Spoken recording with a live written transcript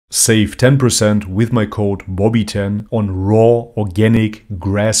Save 10% with my code BOBBY10 on raw, organic,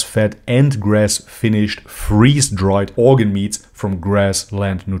 grass-fed and grass-finished, freeze-dried organ meats from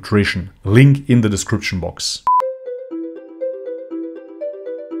Grassland Nutrition. Link in the description box.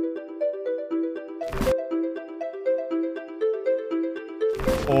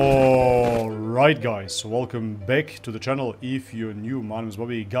 Alright guys, welcome back to the channel. If you're new, my name is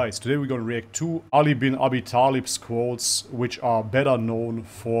Bobby. Guys, today we're going to react to Ali bin Abi Talib's quotes, which are better known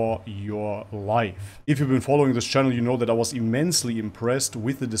for your life. If you've been following this channel, you know that I was immensely impressed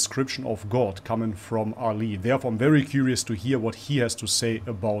with the description of God coming from Ali. Therefore, I'm very curious to hear what he has to say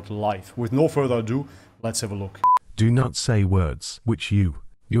about life. With no further ado, let's have a look. Do not say words which you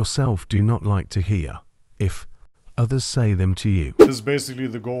yourself do not like to hear, if others say them to you. This is basically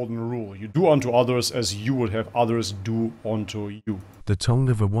the golden rule. You do unto others as you would have others do unto you. The tongue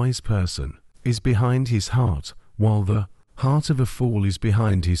of a wise person is behind his heart, while the heart of a fool is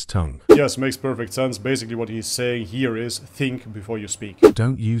behind his tongue. Yes, makes perfect sense. Basically what he's saying here is think before you speak.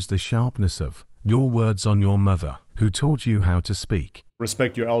 Don't use the sharpness of your words on your mother, who taught you how to speak.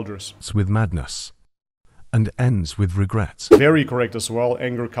 Respect your elders. It's with madness and ends with regret. Very correct as well.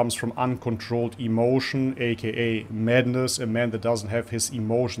 Anger comes from uncontrolled emotion, aka madness. A man that doesn't have his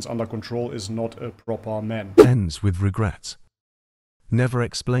emotions under control is not a proper man. Ends with regret. Never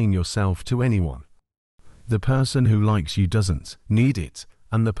explain yourself to anyone. The person who likes you doesn't need it,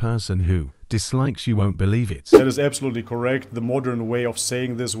 and the person who dislikes you won't believe it. That is absolutely correct. The modern way of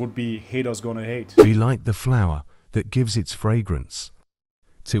saying this would be haters gonna hate. Be like the flower that gives its fragrance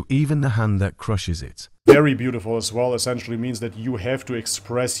to even the hand that crushes it. Very beautiful as well. Essentially means that you have to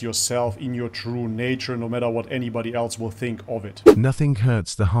express yourself in your true nature, no matter what anybody else will think of it. Nothing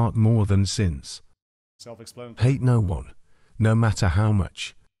hurts the heart more than sins. Self-explanatory. Hate no one, no matter how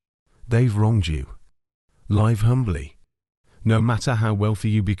much they've wronged you. Live humbly, no matter how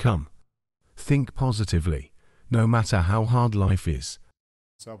wealthy you become. Think positively, no matter how hard life is.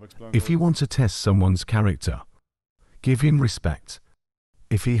 Self-explanatory. If you want to test someone's character, give him respect.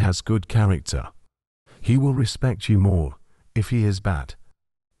 If he has good character, he will respect you more. If he is bad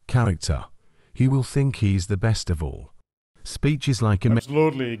character, he will think he's the best of all. Speech is like a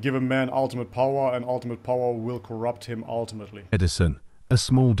Absolutely. Give a man ultimate power, and ultimate power will corrupt him ultimately. medicine, a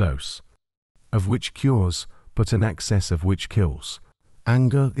small dose of which cures, but an excess of which kills.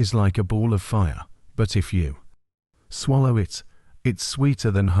 Anger is like a ball of fire, but if you swallow it, it's sweeter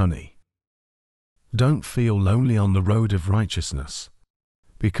than honey. Don't feel lonely on the road of righteousness,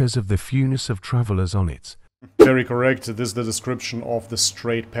 because of the fewness of travelers on it. Very correct. This is the description of the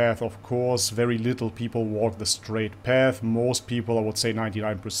straight path, of course. Very little people walk the straight path. Most people, I would say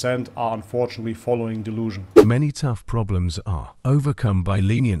 99%, are unfortunately following delusion. Many tough problems are overcome by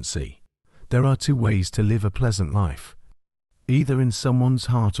leniency. There are two ways to live a pleasant life, either in someone's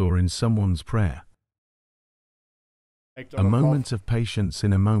heart or in someone's prayer. A moment of patience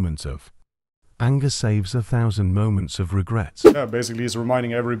in a moment of anger saves 1,000 moments of regret. Yeah, basically he's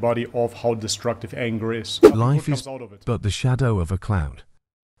reminding everybody of how destructive anger is. Life is but the shadow of a cloud,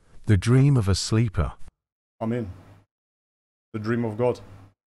 the dream of a sleeper. I'm in. The dream of God.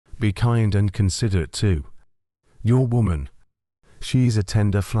 Be kind and considerate to your woman. She is a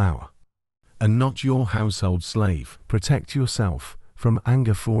tender flower, and not your household slave. Protect yourself from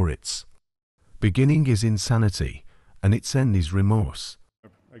anger, for its beginning is insanity, and its end is remorse.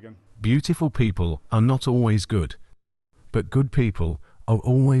 Again. Beautiful people are not always good, but good people are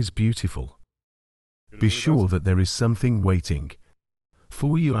always beautiful. Be sure that there is something waiting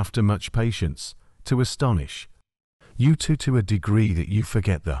for you after much patience to astonish you to a degree that you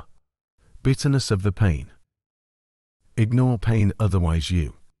forget the bitterness of the pain. Ignore pain, otherwise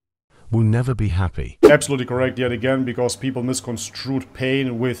you will never be happy. Absolutely correct yet again, because people misconstrued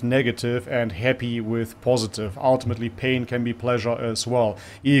pain with negative and happy with positive. Ultimately, pain can be pleasure as well.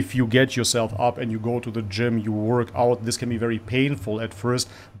 If you get yourself up and you go to the gym, you work out, this can be very painful at first,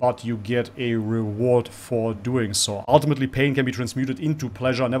 but you get a reward for doing so. Ultimately, pain can be transmuted into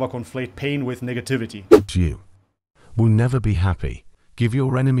pleasure. Never conflate pain with negativity. You will never be happy. Give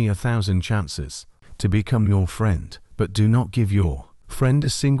your enemy 1,000 chances to become your friend, but do not give your friend a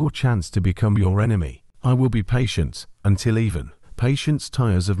single chance to become your enemy. I will be patient until even patience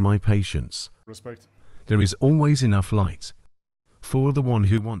tires of my patience. Respect. There is always enough light for the one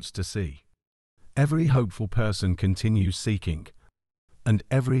who wants to see. Every hopeful person continues seeking, and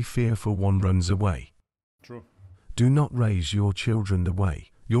every fearful one runs away. True. Do not raise your children the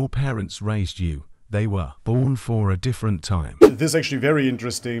way your parents raised you. They were born for a different time. This is actually very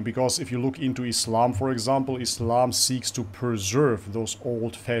interesting, because if you look into Islam, for example, Islam seeks to preserve those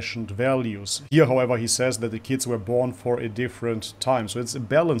old-fashioned values. Here, however, he says that the kids were born for a different time. So it's a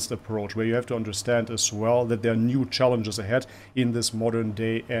balanced approach, where you have to understand as well that there are new challenges ahead in this modern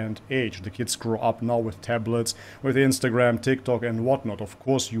day and age. The kids grow up now with tablets, with Instagram, TikTok and whatnot. Of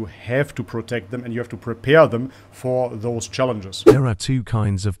course, you have to protect them and you have to prepare them for those challenges. There are two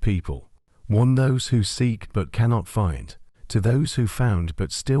kinds of people. One, those who seek but cannot find, to those who found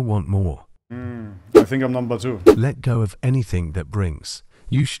but still want more. I think I'm number two. Let go of anything that brings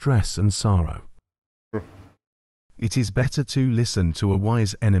you stress and sorrow. True. It is better to listen to a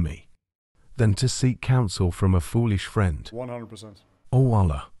wise enemy than to seek counsel from a foolish friend. 100%. O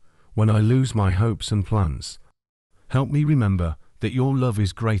Allah, when I lose my hopes and plans, help me remember that your love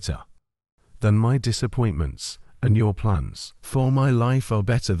is greater than my disappointments and your plans for my life are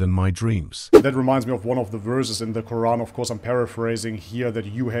better than my dreams. That reminds me of one of the verses in the Quran. Of course, I'm paraphrasing here, that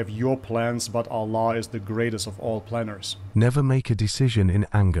you have your plans, but Allah is the greatest of all planners. Never make a decision in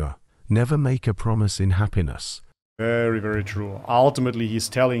anger. Never make a promise in happiness. Very, very true. Ultimately, he's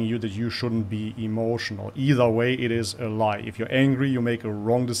telling you that you shouldn't be emotional. Either way, it is a lie. If you're angry, you make a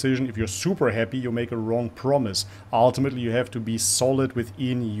wrong decision. If you're super happy, you make a wrong promise. Ultimately, you have to be solid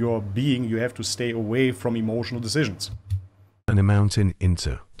within your being. You have to stay away from emotional decisions. And a mountain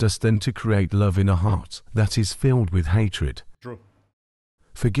into dust, then to create love in a heart that is filled with hatred. True.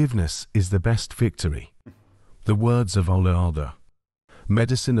 Forgiveness is the best victory. The words of Allah are the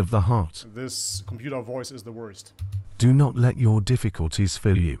medicine of the heart. This computer voice is the worst. Do not let your difficulties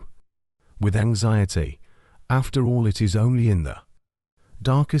fill you with anxiety. After all, it is only in the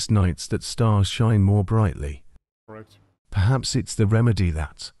darkest nights that stars shine more brightly. Correct. Perhaps it's the remedy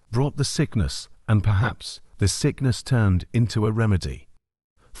that brought the sickness, and perhaps the sickness turned into a remedy.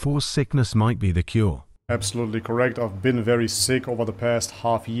 For sickness might be the cure. Absolutely correct. I've been very sick over the past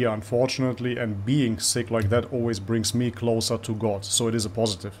half year, unfortunately, and being sick like that always brings me closer to God, so it is a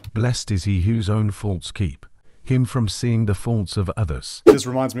positive. Blessed is he whose own faults keep him from seeing the faults of others. This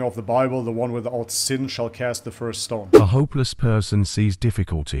reminds me of the Bible, the one without sin shall cast the first stone. A hopeless person sees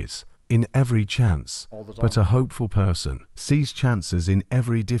difficulties in every chance, All the time. but a hopeful person sees chances in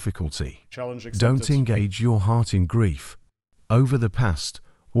every difficulty. Challenge accepted. Don't engage your heart in grief over the past,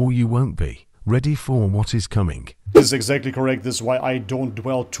 or you won't be ready for what is coming. This is exactly correct. This is why I don't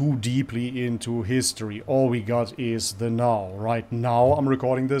dwell too deeply into history. All we got is the now. Right now I'm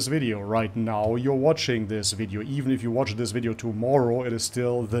recording this video. Right now you're watching this video. Even if you watch this video tomorrow, it is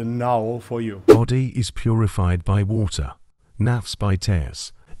still the now for you. Body is purified by water, nafs by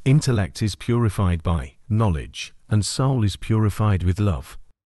tears, intellect is purified by knowledge, and soul is purified with love.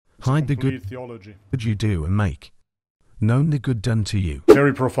 Hide the good theology. you do and make known the good done to you.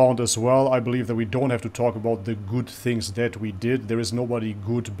 Very profound as well. I believe that we don't have to talk about the good things that we did. There is nobody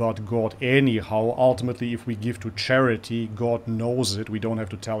good but God anyhow. Ultimately, if we give to charity, God knows it. We don't have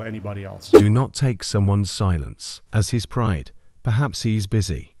to tell anybody else. Do not take someone's silence as his pride. Perhaps he is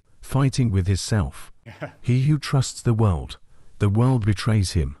busy fighting with himself. He who trusts the world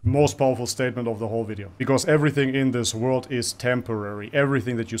betrays him. Most powerful statement of the whole video. Because everything in this world is temporary.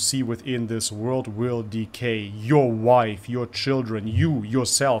 Everything that you see within this world will decay. Your wife, your children, you,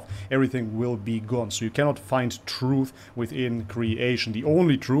 yourself, everything will be gone. So you cannot find truth within creation. The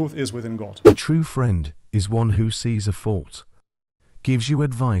only truth is within God. A true friend is one who sees a fault, gives you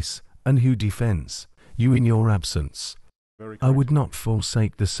advice, and who defends you in your absence. I would not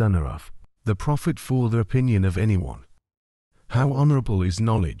forsake the son of the prophet for the opinion of anyone. How honorable is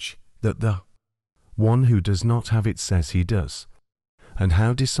knowledge, that the one who does not have it says he does. And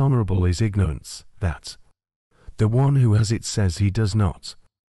how dishonorable is ignorance, that the one who has it says he does not.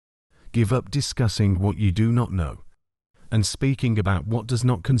 Give up discussing what you do not know, and speaking about what does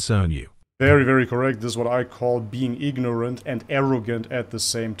not concern you. Very, very correct. This is what I call being ignorant and arrogant at the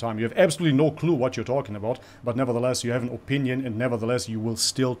same time. You have absolutely no clue what you're talking about, but nevertheless you have an opinion, and nevertheless you will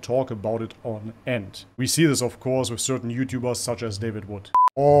still talk about it on end. We see this, of course, with certain YouTubers such as David Wood.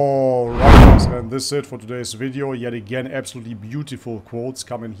 Alright, and this is it for today's video. Yet again, absolutely beautiful quotes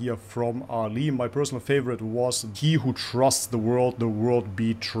coming here from Ali. My personal favorite was, "He who trusts the world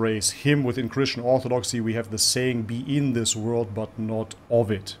betrays him." Within Christian Orthodoxy, we have the saying, "Be in this world, but not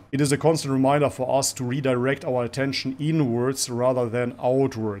of it." It is a constant reminder for us to redirect our attention inwards rather than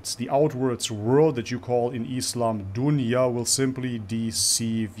outwards. The outwards world that you call in Islam dunya will simply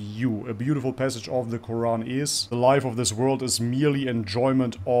deceive you. A beautiful passage of the Quran is, "The life of this world is merely enjoyment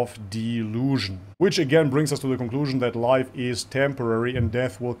element of delusion. Which again brings us to the conclusion that life is temporary and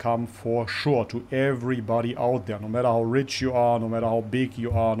death will come for sure to everybody out there. No matter how rich you are, no matter how big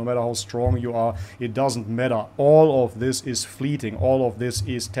you are, no matter how strong you are, it doesn't matter. All of this is fleeting. All of this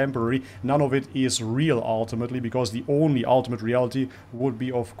is temporary. None of it is real ultimately, because the only ultimate reality would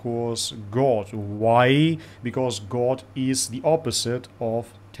be, of course, God. Why? Because God is the opposite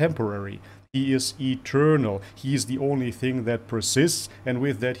of temporary. He is eternal. He is the only thing that persists, and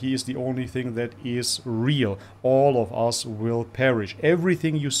with that he is the only thing that is real. All of us will perish.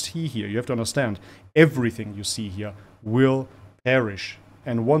 Everything you see here, you have to understand, everything you see here will perish.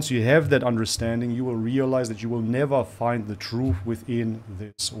 And once you have that understanding, you will realize that you will never find the truth within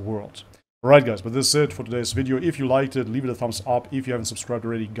this world. Alright guys, but this is it for today's video. If you liked it, leave it a thumbs up. If you haven't subscribed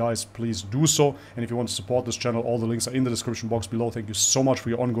already, guys, please do so. And if you want to support this channel, all the links are in the description box below. Thank you so much for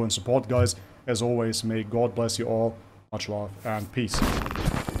your ongoing support, guys. As always, may God bless you all. Much love and peace.